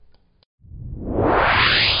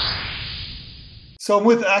So I'm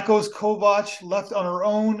with Akos Kovac. Left on Her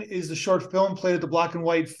Own is the short film played at the Black and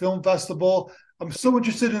White Film Festival. I'm so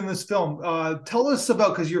interested in this film. Tell us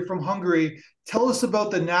about, because you're from Hungary. Tell us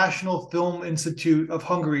about the National Film Institute of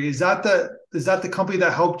Hungary. Is that the company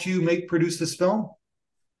that helped you produce this film?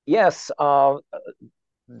 Yes, the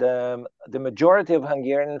majority of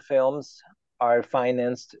Hungarian films are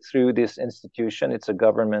financed through this institution. It's a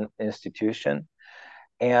government institution,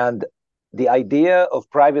 and the idea of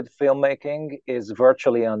private filmmaking is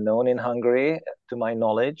virtually unknown in Hungary, to my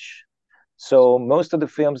knowledge. So most of the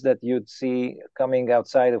films that you'd see coming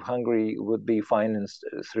outside of Hungary would be financed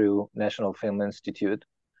through National Film Institute,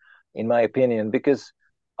 in my opinion, because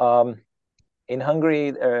um, in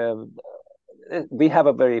Hungary, we have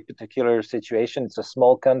a very particular situation. It's a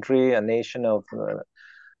small country, a nation of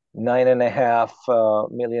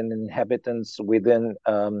 9.5 million inhabitants within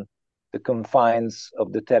the confines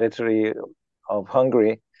of the territory of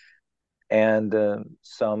Hungary, and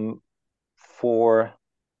some 4-5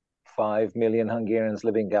 million Hungarians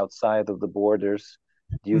living outside of the borders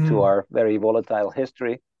due to Mm. our very volatile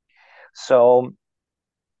history. So,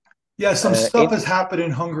 Yeah, some in stuff has happened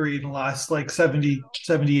in Hungary in the last like 70,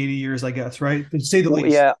 80 years, I guess, right? To say the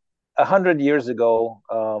least. yeah, 100 years ago,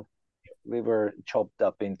 we were chopped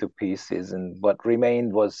up into pieces, and what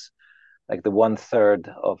remained was like the 1/3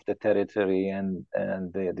 of the territory and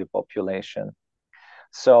the population.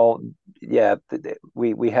 So yeah,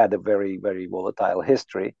 we had a very volatile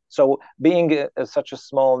history. So being such a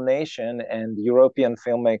small nation and European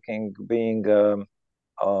filmmaking being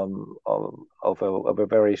of a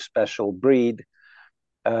very special breed,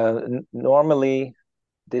 normally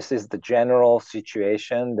this is the general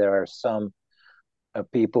situation. There are some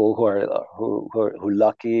people who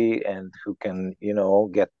lucky and who can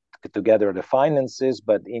get together the finances,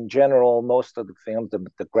 but in general most of the films,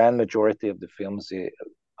 the grand majority of the films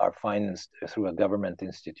are financed through a government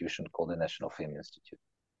institution called the National Film Institute.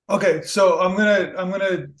 Okay, so I'm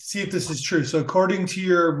gonna see if this is true. So according to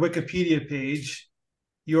your Wikipedia page,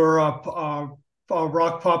 you're a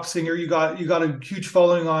rock pop singer. You got a huge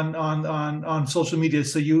following on social media.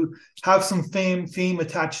 So you have some fame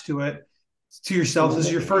attached to it to yourself. This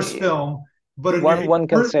is your first film, but One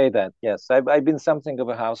can say that, yes. I've been something of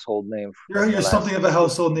a household name in the you're last something of a 20.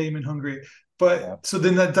 household name in Hungary. Yeah. But so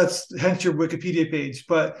then that's hence your Wikipedia page.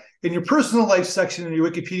 But in your personal life section in your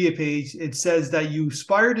Wikipedia page, it says that you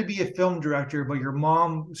aspire to be a film director, but your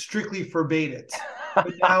mom strictly forbade it.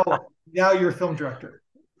 But now you're a film director.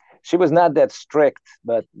 She was not that strict,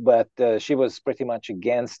 but she was pretty much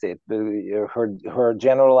against it. Her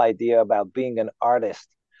general idea about being an artist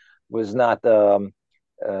was not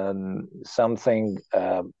something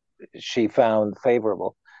she found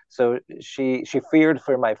favorable. So she feared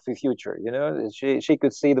for my future. She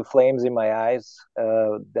could see the flames in my eyes,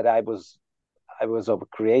 that I was of a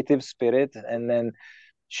creative spirit, and then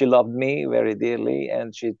she loved me very dearly, and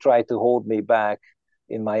she tried to hold me back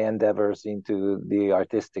in my endeavors into the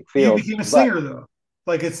artistic You field. became a But singer though.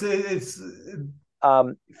 Like it's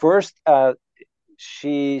first,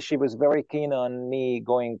 she was very keen on me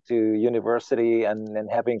going to university and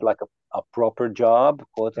having like a proper job,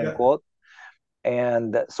 quote yeah. unquote.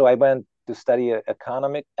 And so I went to study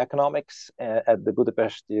economics at the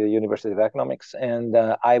Budapest University of Economics, and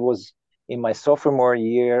I was in my sophomore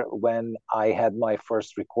year when I had my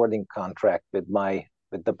first recording contract with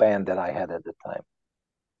the band that I had at the time.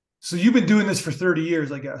 So you've been doing this for 30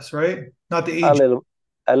 years, I guess, right? Not the A age, little,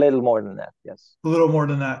 a little more than that, yes. a little more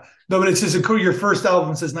than that. No, but it says your first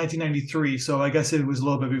album says 1993, so I guess it was a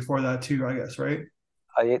little bit before that too, I guess, right?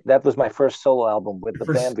 That was my first solo album with Your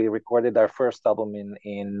the band. first. We recorded our first album in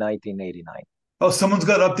 1989. Oh, someone's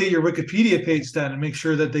got to update your Wikipedia page then and make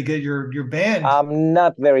sure that they get your band. I'm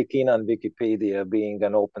not very keen on Wikipedia being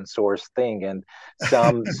an open source thing, and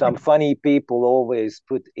some funny people always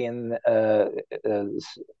put in uh,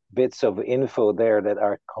 bits of info there that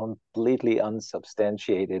are completely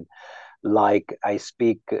unsubstantiated, like I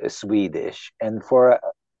speak Swedish, and for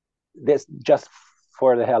this just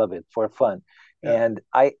for the hell of it, for fun. Yeah. And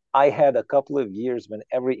I had a couple of years when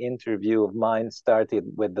every interview of mine started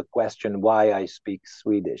with the question why I speak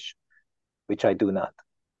Swedish, which I do not.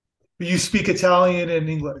 You speak Italian and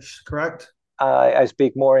English, correct? I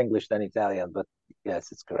speak more English than Italian, but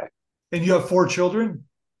yes, it's correct. And you have four children?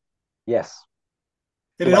 Yes,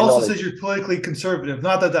 And to it my also says knowledge. you're politically conservative.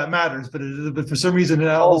 Not that that matters, but for some reason it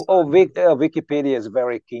also Wikipedia is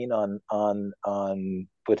very keen on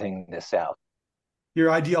putting this out. your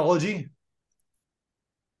ideology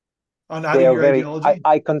on They adding are your very. ideology.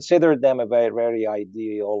 I consider them a very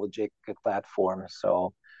ideologic platform.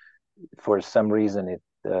 So for some reason,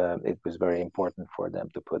 it was very important for them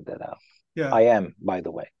to put that out. Yeah. I am, by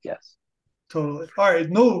the way, yes. Totally. All right.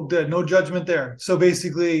 No judgment there. So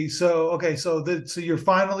basically, okay. So you're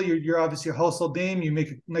finally, you're obviously a household name. You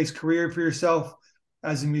make a nice career for yourself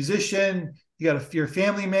as a musician. You're a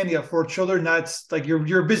family man. You got 4 children. That's like,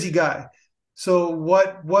 you're a busy guy. So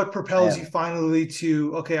what propels you finally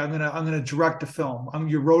to, okay, I'm gonna direct a film.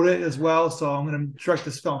 You wrote it as well, so I'm gonna direct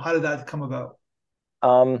this film. How did that come about?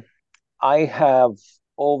 Um, I have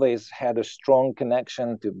always had a strong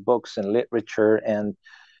connection to books and literature, and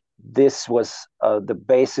this was the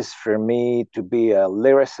basis for me to be a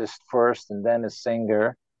lyricist first and then a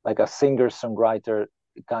singer, like a singer-songwriter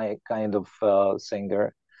kind of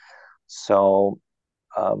singer. So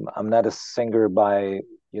I'm not a singer by,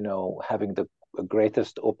 having the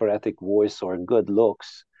greatest operatic voice or good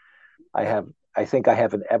looks. I think I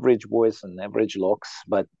have an average voice and average looks,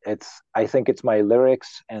 but I think it's my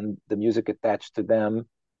lyrics and the music attached to them.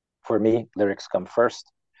 For me, lyrics come first.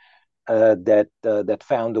 That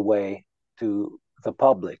found a way to the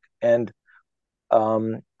public. And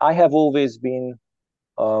I have always been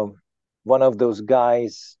uh, one of those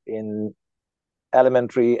guys in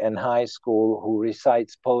elementary and high school who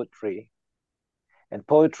recites poetry. And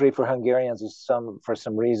poetry for Hungarians for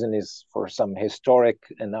some reason, is for some historic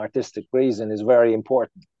and artistic reason, is very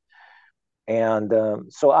important. And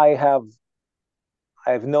so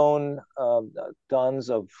I've known tons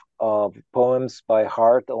of poems by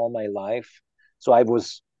heart all my life. So I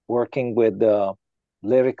was working with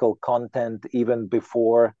lyrical content even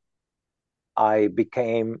before I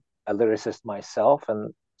became a lyricist myself.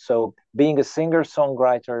 And so being a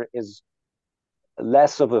singer-songwriter is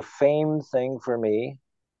less of a fame thing for me,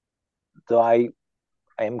 though I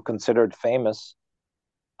am considered famous.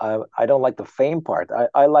 I don't like the fame part.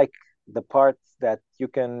 I like the part that you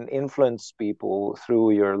can influence people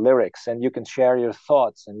through your lyrics, and you can share your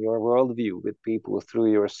thoughts and your worldview with people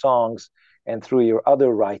through your songs and through your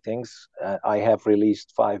other writings. I have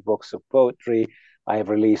released 5 books of poetry. I have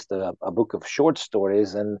released a book of short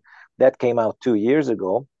stories, and that came out 2 years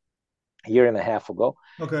ago, a year and a half ago.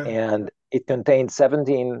 Okay. And it contained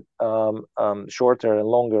 17 shorter and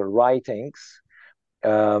longer writings,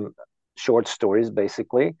 short stories,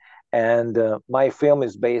 basically. And my film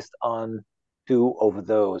is based on 2 of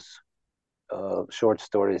those short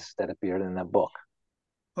stories that appeared in that book.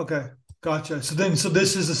 Okay, gotcha. So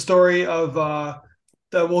this is a story of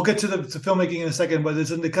that we'll get to the filmmaking in a second, but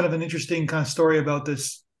it's kind of an interesting kind of story about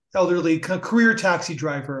this elderly kind of career taxi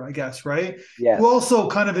driver, I guess, right? Yes. Who also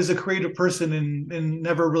kind of is a creative person and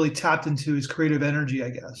never really tapped into his creative energy, I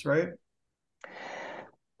guess, right?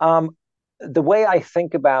 The way I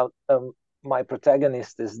think about my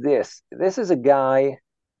protagonist is this. This is a guy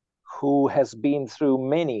who has been through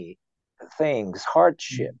many things,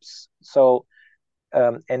 hardships. So,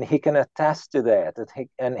 and he can attest to that.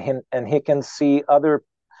 And he can see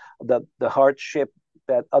the hardship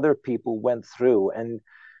that other people went through, and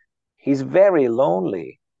he's very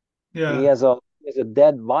lonely. Yeah. He has a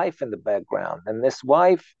dead wife in the background, and this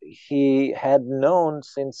wife he had known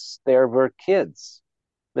since there were kids,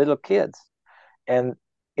 little kids, and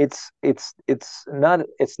it's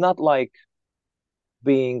not like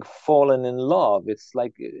being fallen in love. It's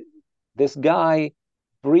like this guy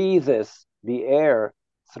breathes the air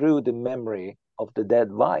through the memory of the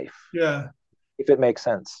dead wife. Yeah. If it makes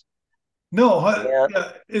sense. No,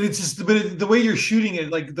 yeah, it's just, but the way you're shooting it,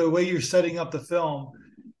 like the way you're setting up the film,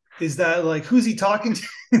 is that like who's he talking to?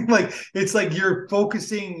 Like it's like you're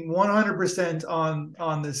focusing 100%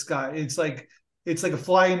 on this guy. It's like a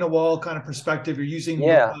fly in the wall kind of perspective. You're using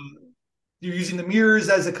the mirrors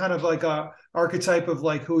as a kind of like a archetype of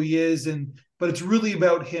like who he is, but it's really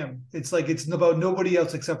about him. It's like it's about nobody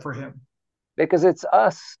else except for him. Because it's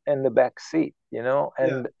us in the back seat,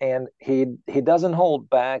 and he doesn't hold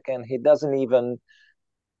back, and he doesn't even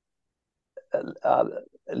uh,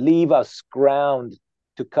 leave us ground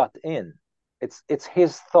to cut in. It's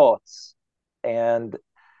his thoughts and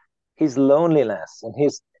his loneliness, and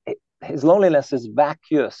his loneliness is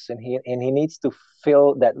vacuous, and he needs to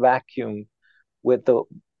fill that vacuum with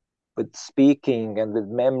speaking and with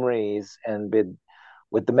memories, and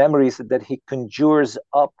with the memories that he conjures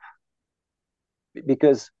up,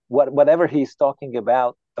 because whatever he's talking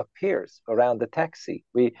about appears around the taxi.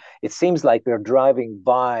 It seems like we're driving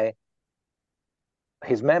by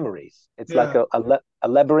his memories. It's like a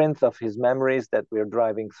labyrinth of his memories that we're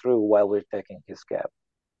driving through while we're taking his cab.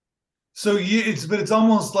 So but it's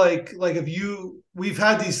almost like if we've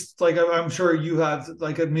had these, like I'm sure you have,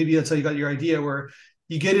 like maybe that's how you got your idea, where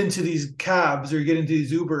you get into these cabs or you get into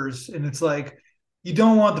these Ubers, and it's like you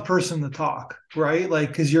don't want the person to talk, right? Like,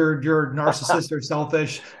 because you're narcissist or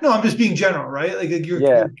selfish. No, I'm just being general, right? Like you're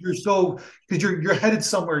Yeah, you're so because you're headed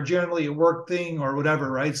somewhere, generally a work thing or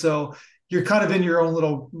whatever, right? So you're kind of in your own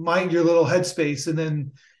little mind, your little headspace, and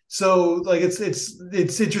then so like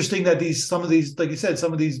it's interesting that some of these, like you said,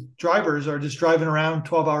 some of these drivers are just driving around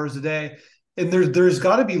 12 hours a day, and there's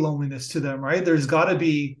got to be loneliness to them, right? There's got to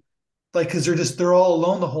be like because they're all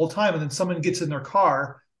alone the whole time, and then someone gets in their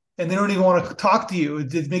car and they don't even want to talk to you.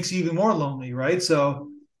 It makes you even more lonely, right?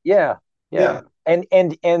 So yeah, yeah. yeah,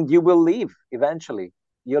 And you will leave eventually.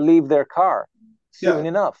 You'll leave their car yeah, soon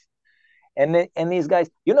enough. And these guys,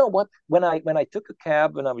 you know what? When I took a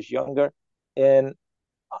cab when I was younger, and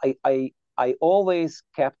I always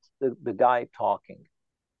kept the guy talking.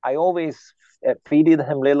 I always feeded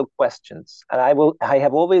him little questions, and I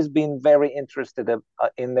have always been very interested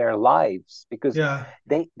in their lives because yeah,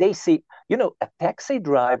 they see, a taxi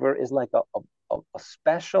driver is like a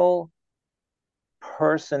special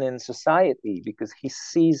person in society because he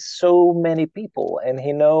sees so many people and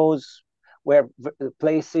he knows where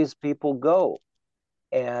places people go.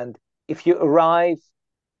 And if you arrive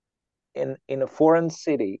in a foreign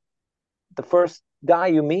city, the first guy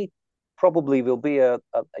you meet probably will be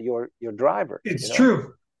your driver, it's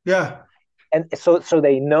true. Yeah, and so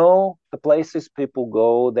they know the places people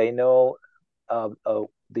go. They know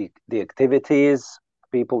the activities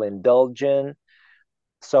people indulge in.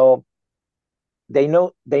 So they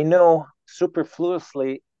know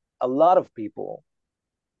superfluously a lot of people,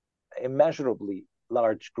 immeasurably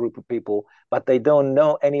large group of people, but they don't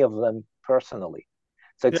know any of them personally.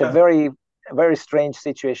 So it's a yeah, very strange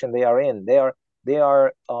situation they are in. They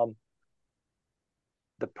are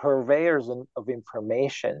the purveyors of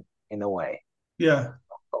information in a way. yeah,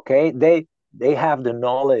 Okay, they have the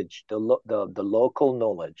knowledge, the local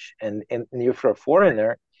knowledge, and if you're a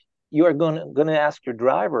foreigner, you are going to ask your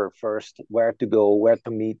driver first where to go, where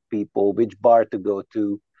to meet people, which bar to go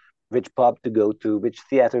to, which pub to go to, which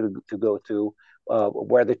theater to go to,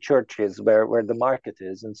 where the church is, where the market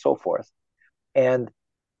is, and so forth. And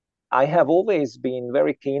I have always been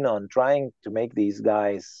very keen on trying to make these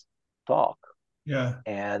guys talk yeah,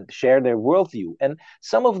 and share their worldview. And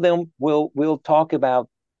some of them will talk about,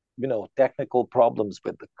 technical problems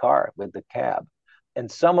with the car, with the cab,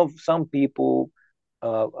 and some people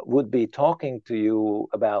would be talking to you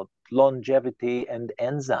about longevity and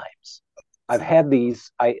enzymes. I've had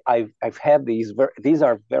these. I've had these. These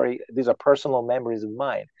are personal memories of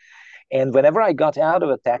mine. And whenever I got out of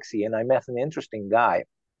a taxi and I met an interesting guy,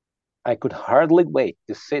 I could hardly wait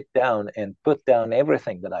to sit down and put down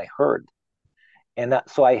everything that I heard. And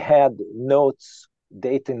so I had notes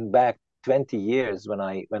dating back 20 years when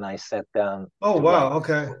I sat down oh to write wow, this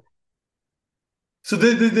okay. book. So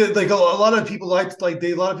like a lot of people like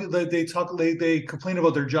they a lot of people they talk they complain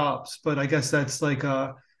about their jobs, but I guess that's like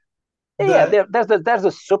Yeah, that there's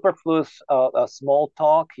a superfluous small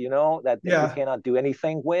talk, that you yeah, cannot do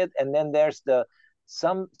anything with, and then there's the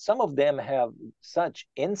some of them have such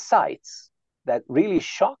insights that really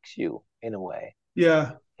shocks you in a way,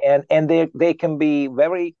 yeah. and they can be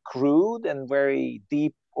very crude and very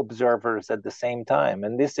deep observers at the same time.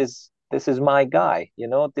 And this is my guy,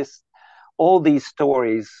 this all these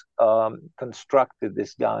stories constructed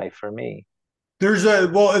this guy for me. There's a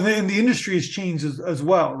well, and the industry has changed as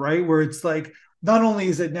well, right? Where it's like not only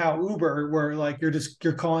is it now Uber, where like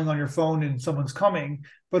you're calling on your phone and someone's coming,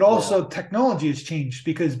 but Yeah. also technology has changed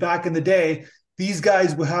because back in the day, these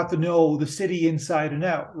guys would have to know the city inside and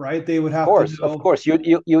out, right? They would have to Of know, course, you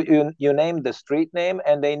named the street name,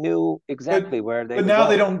 and they knew but exactly where they but were now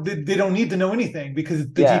going. they don't need to know anything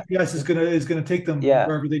because the Yeah, GPS is gonna take them yeah,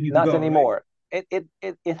 wherever they need to not go, right? anymore.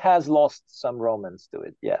 It has lost some romance to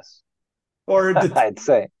it. Yes, Or I'd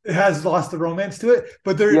say. it has lost the romance to it.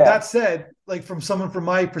 But there, Yeah. that said, like from someone from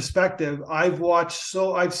my perspective,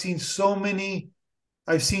 I've seen so many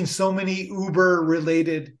Uber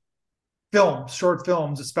related films, short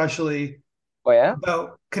films, especially Oh yeah.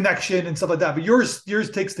 about connection and stuff like that. But yours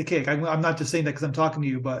takes the cake. I'm not just saying that because I'm talking to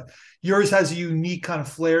you, but yours has a unique kind of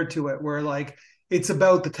flair to it where like it's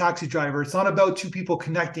about the taxi driver. It's not about two people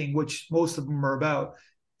connecting, which most of them are about.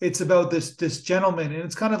 It's about this gentleman, and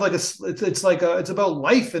it's kind of like it's about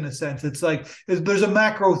life in a sense. It's like there's a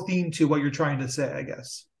macro theme to what you're trying to say, I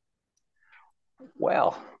guess.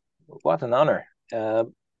 Well, what an honor.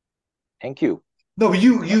 Thank you. No, but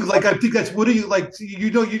you like What? I think that's what do you like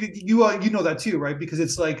you know that too, right? Because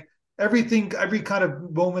it's like every kind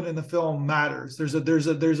of moment in the film matters. There's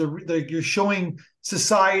a like you're showing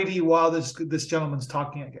society while this gentleman's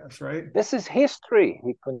talking, I guess, right? This is history he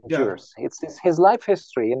Yeah. conjures. It's his life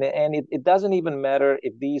history, and it doesn't even matter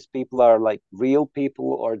if these people are like real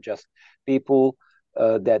people or just people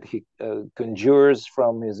that he conjures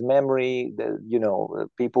from his memory.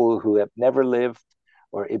 People who have never lived,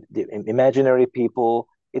 or the imaginary people.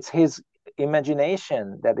 It's his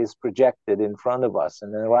imagination that is projected in front of us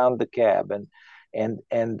and around the cab, and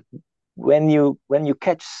when you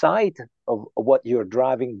catch sight of what you're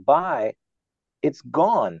driving by, it's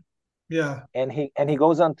gone, Yeah. and he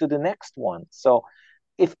goes on to the next one. So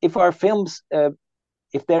if our films,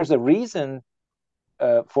 if there's a reason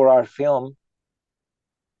for our film,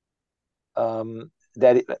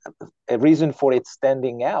 that a reason for it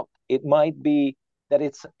standing out, it might be that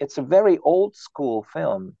it's a very old school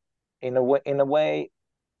film. In a way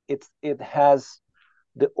it has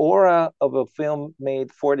the aura of a film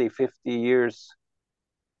made 40, 50 years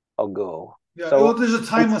ago. Yeah. Well, So there's a it's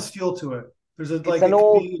timeless feel to it. There's a it's like an it could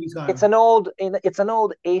old be any it's time. an old it's an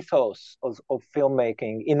old ethos of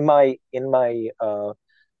filmmaking. In my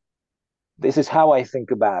this is how I think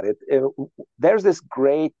about it. There's this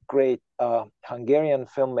great Hungarian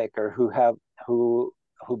filmmaker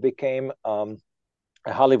who became a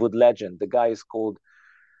Hollywood legend. The guy is called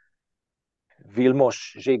Vilmos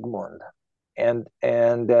Zsigmond, and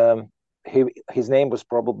his name was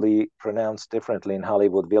probably pronounced differently in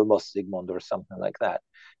Hollywood, Vilmos Zsigmond or something like that.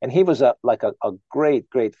 And he was a great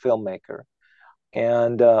filmmaker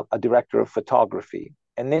and a director of photography.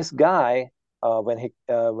 And this guy, when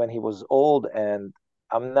he was old, and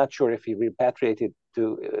I'm not sure if he repatriated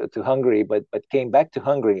to Hungary, but came back to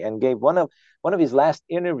Hungary and gave one of his last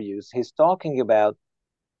interviews. He's talking about,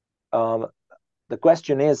 um, the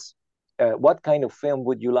question is, what kind of film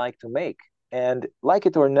would you like to make? And like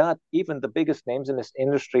it or not, even the biggest names in this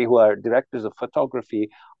industry who are directors of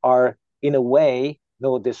photography are, in a way,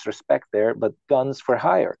 no disrespect there, but guns for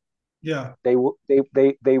hire. Yeah. They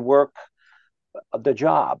work the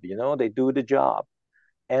job, they do the job.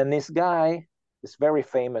 And this guy, this very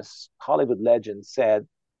famous Hollywood legend, said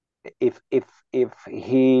if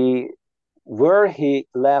he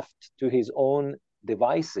left to his own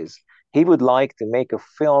devices, he would like to make a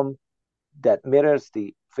film that mirrors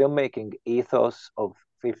the filmmaking ethos of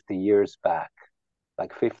 50 years back,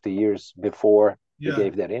 like 50 years before he Yeah.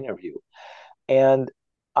 gave that interview. And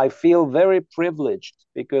I feel very privileged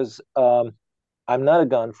because I'm not a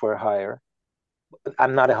gun for hire.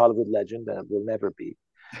 I'm not a Hollywood legend, and will never be.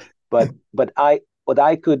 But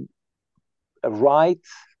I could write,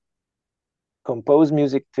 compose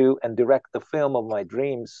music to, and direct the film of my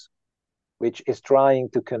dreams, which is trying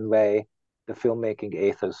to convey the filmmaking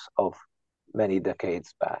ethos of many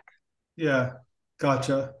decades back. Yeah.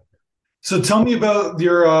 Gotcha. So tell me about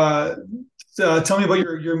tell me about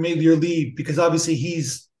your lead, because obviously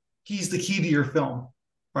he's the key to your film,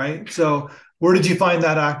 right? So where did you find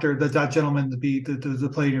that actor, that gentleman, to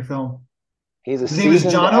play in your film? He's a His name is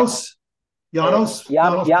seasoned Janos. Jan, Janos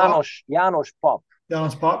Pop. Janos Pop.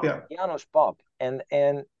 Janos Pop. Yeah. Janos Pop. And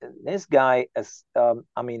this guy is,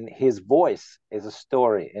 I mean, his voice is a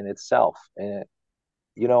story in itself.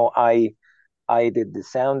 I did the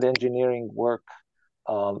sound engineering work,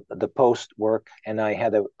 the post work, and I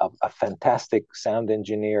had a fantastic sound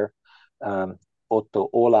engineer, Otto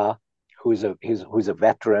Ola, who's a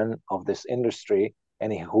veteran of this industry,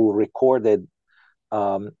 and who recorded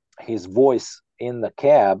his voice in the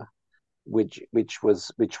cab, which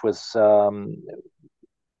was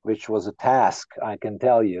a task, I can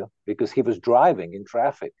tell you, because he was driving in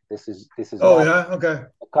traffic. This is Oh not yeah. Okay.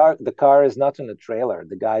 the car is not in a trailer.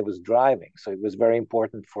 The guy was driving, so it was very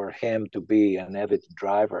important for him to be an avid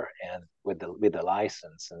driver and with the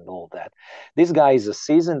license and all that. This guy is a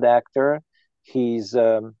seasoned actor. He's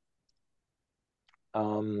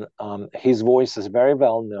his voice is very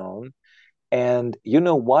well known, and you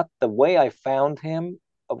know what? The way I found him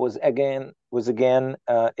was again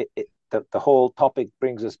the whole topic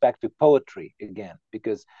brings us back to poetry again,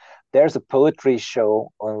 because there's a poetry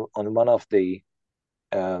show on one of the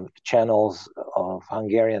channels of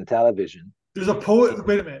Hungarian television. There's a poet.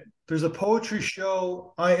 Wait a minute. There's a poetry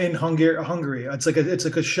show in Hungary. Hungary. It's like a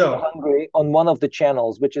In show, Hungary, on one of the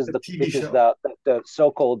channels, which is a the TV which is show. the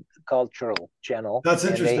so-called cultural channel, That's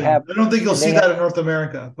and interesting. I don't think you'll see they that have in North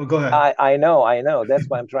America. But go ahead. I know. That's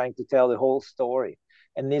why I'm trying to tell the whole story.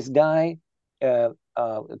 And this guy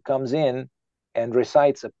comes in and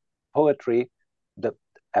recites a poetry, the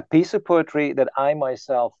a piece of poetry that I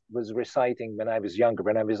myself was reciting when I was younger,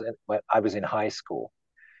 when I was in high school.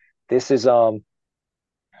 This is um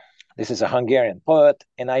this is a Hungarian poet,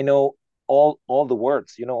 and I know all the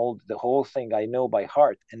words, all the whole thing I know by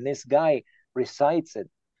heart. And this guy recites it,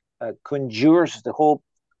 conjures the whole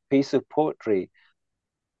piece of poetry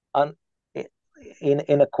un,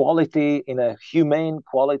 in a quality, in a humane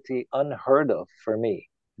quality unheard of for me.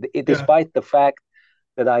 Yeah. Despite the fact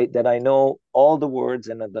that I know all the words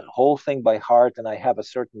and the whole thing by heart, and I have a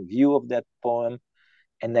certain view of that poem,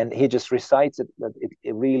 and then he just recites it, that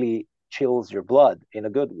it really chills your blood in a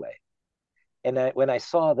good way. And when I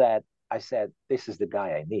saw that, I said, "This is the guy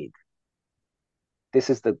I need. This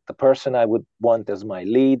is the person I would want as my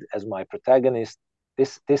lead, as my protagonist.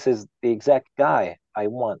 This is the exact guy I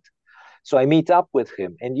want." So I meet up with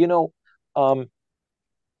him, and um,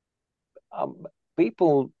 um,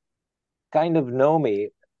 people kind of know me,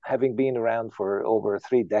 having been around for over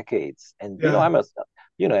 3 decades, and Yeah. I'm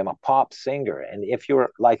a pop singer, and if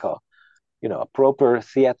you're like a proper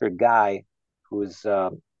theater guy who's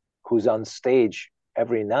who's on stage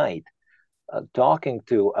every night, talking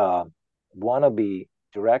to a wannabe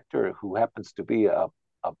director who happens to be a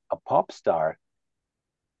pop star,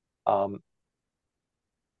 um,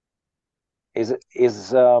 is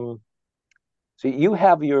so you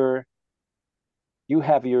have your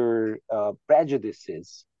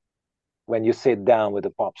prejudices when you sit down with a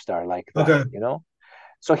pop star like that, Okay.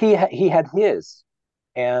 So he had his,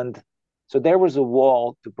 and so there was a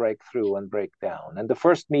wall to break through and break down, and the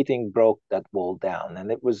first meeting broke that wall down,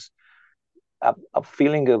 and it was a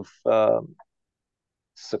feeling of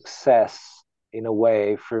success in a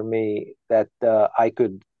way for me, that I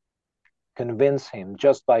could convince him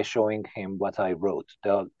just by showing him what I wrote.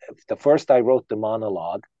 The first I wrote the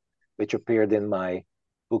monologue, which appeared in my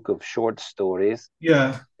book of short stories,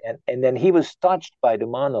 Yeah. and then he was touched by the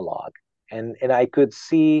monologue, and I could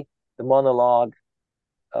see the monologue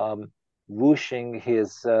um, whooshing his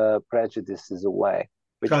prejudices away,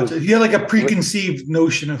 which Gotcha. was He had like a preconceived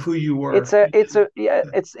notion of who you were.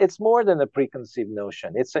 it's more than a preconceived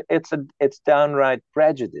notion. It's downright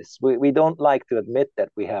prejudice. We don't like to admit that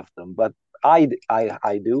we have them, but I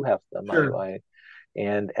do have them. Sure.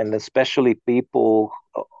 And especially people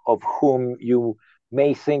of whom you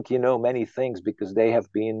may think you know many things because they have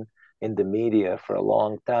been in the media for a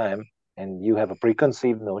long time, and you have a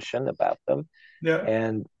preconceived notion about them. Yeah.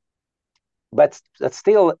 And but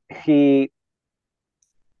still, he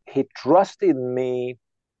trusted me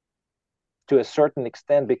to a certain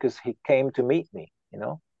extent because he came to meet me.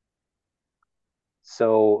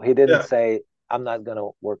 So he didn't Yeah. say, "I'm not going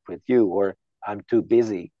to work with you," or "I'm too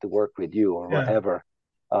busy to work with you," or Yeah. whatever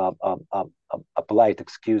a polite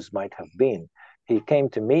excuse might have been. He came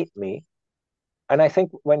to meet me. And I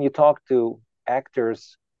think when you talk to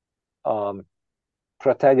actors, um,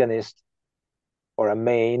 protagonist or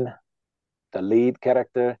the lead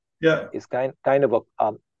character Yeah. is kind of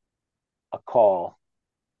a call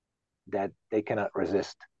that they cannot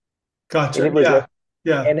resist. And Gotcha. it was a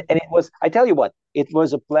Yeah. Yeah. and it was, I tell you what, it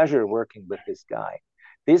was a pleasure working with this guy.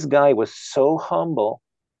 This guy was so humble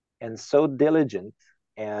and so diligent,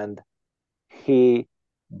 and he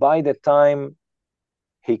by the time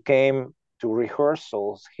he came to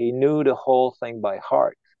rehearsals, he knew the whole thing by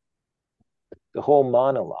heart, the whole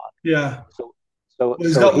monologue. Yeah. So so Well,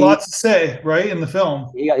 he's so got he lots to say, right, in the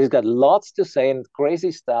film. he's got lots to say and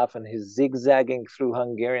crazy stuff, and he's zigzagging through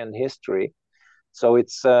Hungarian history. So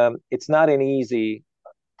it's not an easy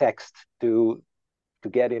text to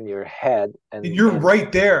get in your head. And and you're and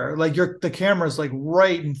right there. Like the camera's like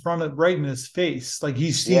right in front of right in his face. Like yeah,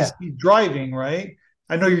 he's driving, right?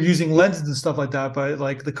 I know you're using lenses and stuff like that, but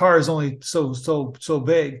like the car is only so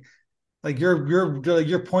big. Like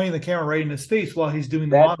you're pointing the camera right in his face while he's doing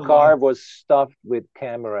the that monologue. car was stuffed with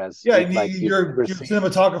cameras Yeah, and like you've never your seen.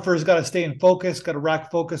 cinematographer's got to stay in focus, got to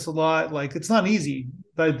rack focus a lot. Like it's not easy.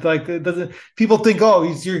 Like it doesn't. People think, oh,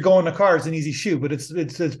 you're going to car, it's an easy shoot, but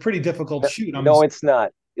it's pretty difficult shoot. No, it's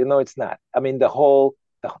not. It's not. I mean, that whole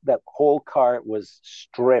car was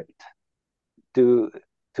stripped to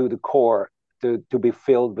the core, to be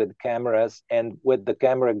filled with cameras, and with the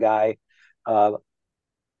camera guy, uh,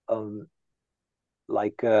 um,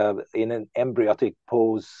 like in an embryonic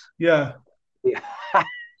pose. Yeah.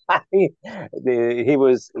 I mean,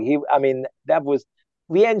 that was,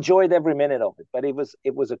 we enjoyed every minute of it, but it was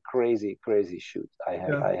a crazy, crazy shoot.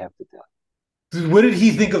 Yeah. I have to tell. What did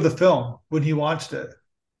he think of the film when he watched it?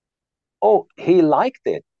 Oh, he liked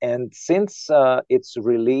it, and since its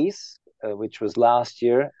release, which was last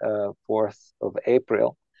year, 4th of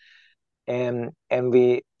April, and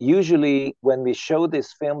we usually, when we show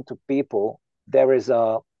this film to people, there is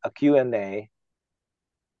a Q&A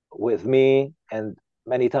with me, and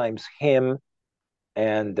many times him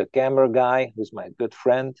and the camera guy, who's my good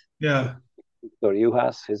friend, Yeah. Victor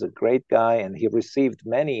Juhas. He's a great guy, and he received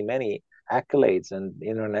many, many accolades and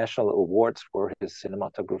international awards for his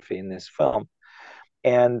cinematography in this film.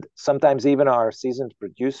 And sometimes even our seasoned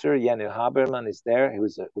producer, Jenny Haberman, is there,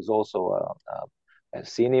 who's also a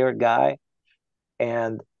senior guy.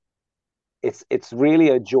 And it's really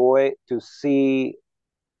a joy to see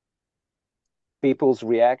people's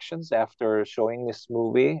reactions after showing this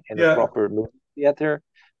movie in a proper movie theater.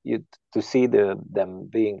 To see them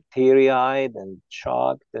being teary-eyed and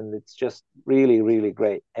shocked, and it's just really, really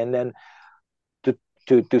great. And then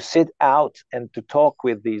to sit out and to talk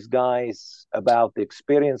with these guys about the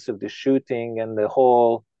experience of the shooting and the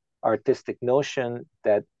whole artistic notion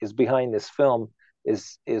that is behind this film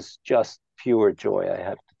is just pure joy, I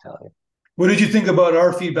have to tell you. What did you think about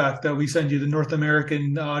our feedback that we send you, the North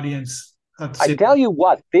American audience? I tell you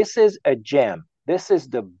what, this is a gem. This is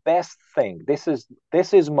the best thing. This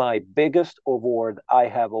is my biggest award I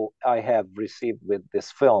have received with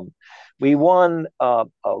this film. We won a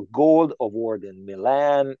gold award in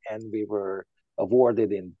Milan, and we were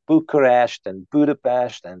awarded in Bucharest and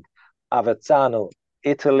Budapest and Avezzano,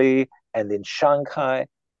 Italy, and in Shanghai,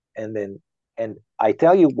 and I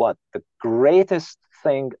tell you what, the greatest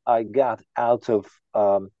thing I got out of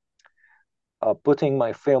putting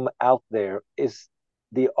my film out there is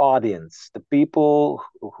the audience, the people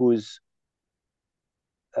whose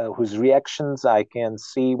reactions I can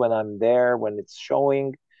see when I'm there, when it's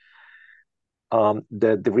showing,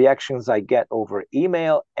 the reactions I get over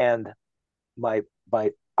email, and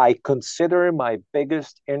I consider my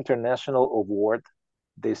biggest international award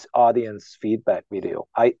this audience feedback video.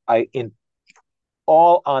 I in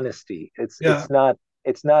all honesty, it's not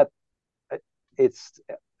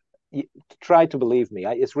try to believe me.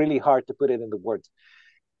 It's really hard to put it into words.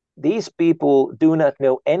 These people do not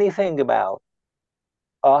know anything about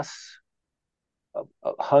us,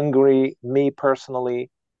 Hungary, me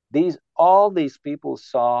personally. All these people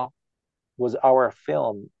saw was our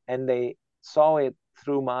film, and they saw it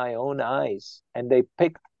through my own eyes, and they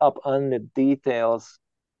picked up on the details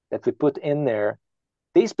that we put in there.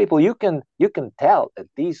 These people, you can tell that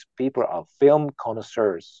these people are film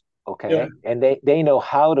connoisseurs, okay? And they know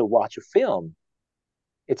how to watch a film.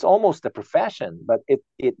 It's almost a profession, but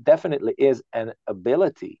it definitely is an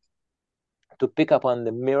ability to pick up on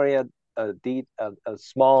the myriad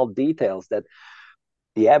small details that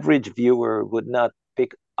the average viewer would not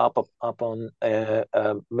pick up on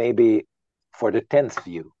maybe for the 10th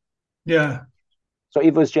view. Yeah. So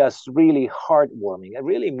it was just really heartwarming. It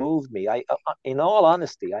really moved me. In all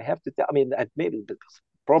honesty, I have to tell, I mean, maybe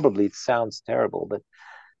probably it sounds terrible, but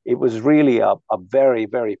it was really a very,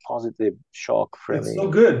 very positive shock for me. So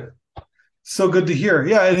good. So good to hear.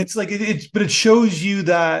 Yeah. And it's like, but it shows you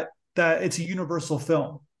that it's a universal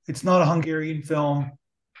film. It's not a Hungarian film.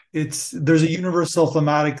 There's a universal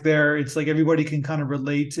thematic there. It's like everybody can kind of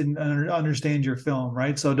relate and understand your film,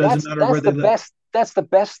 right? So it doesn't matter where they live. That's the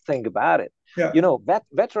best thing about it. Yeah. You know,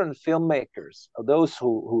 veteran filmmakers, those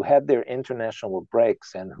who had their international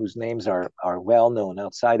breaks and whose names are well known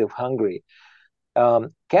outside of Hungary,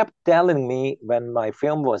 kept telling me when my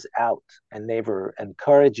film was out, and they were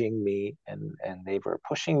encouraging me and they were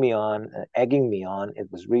pushing me on, egging me on. It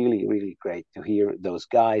was really, really great to hear those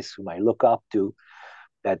guys whom I look up to,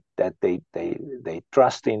 that they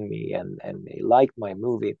trust in me and they like my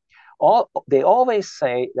movie. They always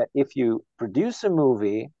say that if you produce a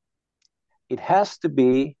movie, it has to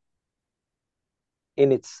be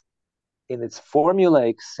in its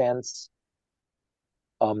formulaic sense,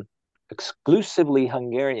 exclusively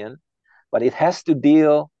Hungarian, but it has to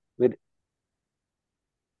deal with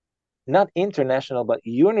not international but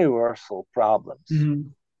universal problems. Mm-hmm.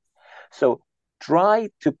 So try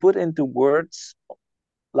to put into words,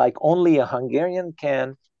 like only a Hungarian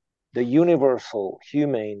can, the universal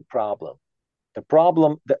humane problem, the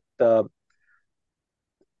problem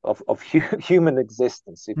of human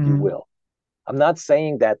existence, if you will. I'm not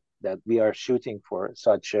saying that we are shooting for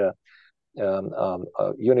such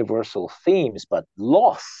universal themes, but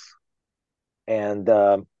loss and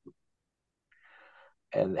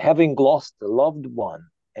having lost a loved one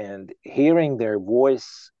and hearing their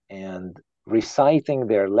voice and reciting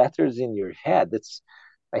their letters in your head.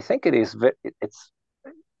 I think it's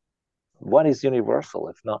what is universal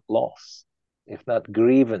if not loss, if not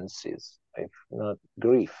grievances, if not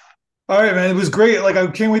grief. All right, man. It was great. Like, I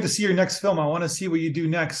can't wait to see your next film. I want to see what you do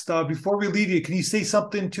next. Before we leave you, can you say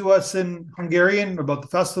something to us in Hungarian about the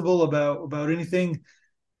festival, about anything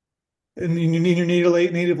in your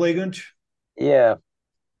native language? Yeah.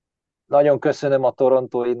 Nagyon köszönöm a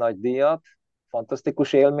torontói nagydíjat.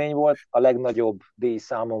 Fantasztikus élmény volt. A legnagyobb díj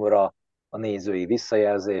számomra a nézői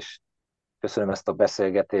visszajelzés. Köszönöm ezt a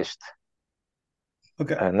beszélgetést.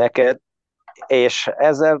 Okay. Neked. ish.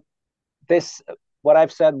 What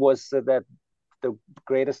I've said was that the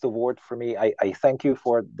greatest award for me. I thank you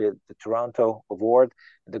for the Toronto Award.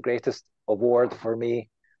 The greatest award for me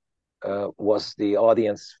was the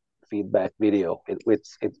audience feedback video.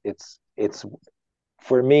 It's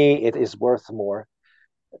for me, it is worth more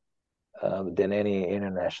than any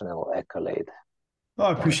international accolade. Oh,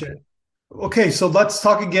 I appreciate it. Okay, so let's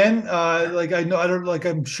talk again. Like I know, I don't like.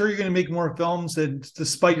 I'm sure you're going to make more films, and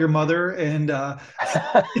despite your mother, and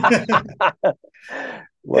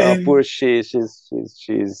well, and poor she's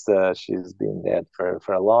been dead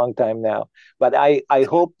for a long time now. But I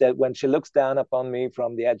hope that when she looks down upon me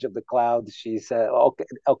from the edge of the cloud, she said,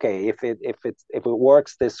 okay, if it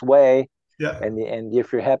works this way, yeah, and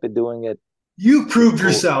if you're happy doing it, you proved cool.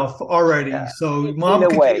 yourself already. Yeah. So mom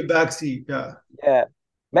can take a back seat. Yeah, yeah.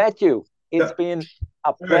 Matthew, it's yeah. been a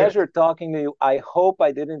All pleasure right. talking to you. I hope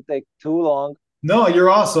I didn't take too long, No, you're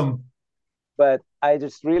awesome. but I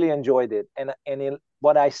just really enjoyed it. And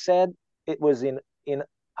what I said, it was in.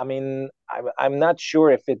 I mean, I'm not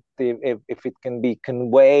sure if it can be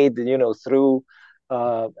conveyed, through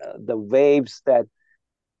the waves that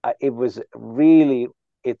it was really.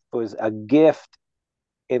 It was a gift.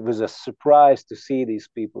 It was a surprise to see these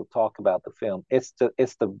people talk about the film. It's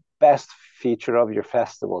the best feature of your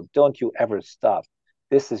festival. Don't you ever stop.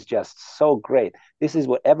 This is just so great. This is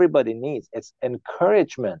what everybody needs. It's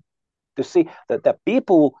encouragement to see that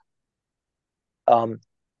people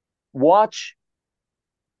watch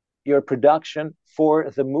your production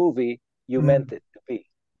for the movie you meant it to be.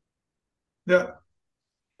 Yeah.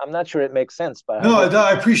 I'm not sure it makes sense, but No,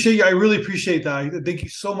 I appreciate you. I really appreciate that. Thank you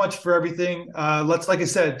so much for everything. Like I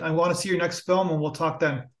said, I want to see your next film, and we'll talk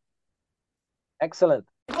then. Excellent.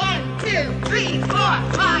 1, 2, 3, 4,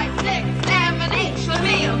 5, 6, 7, 8.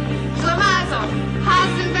 Schlemiel, Schlemazel,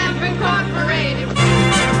 Hasenbemp Incorporated.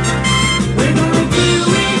 We're gonna do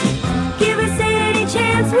it. Give us any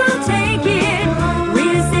chance, we'll take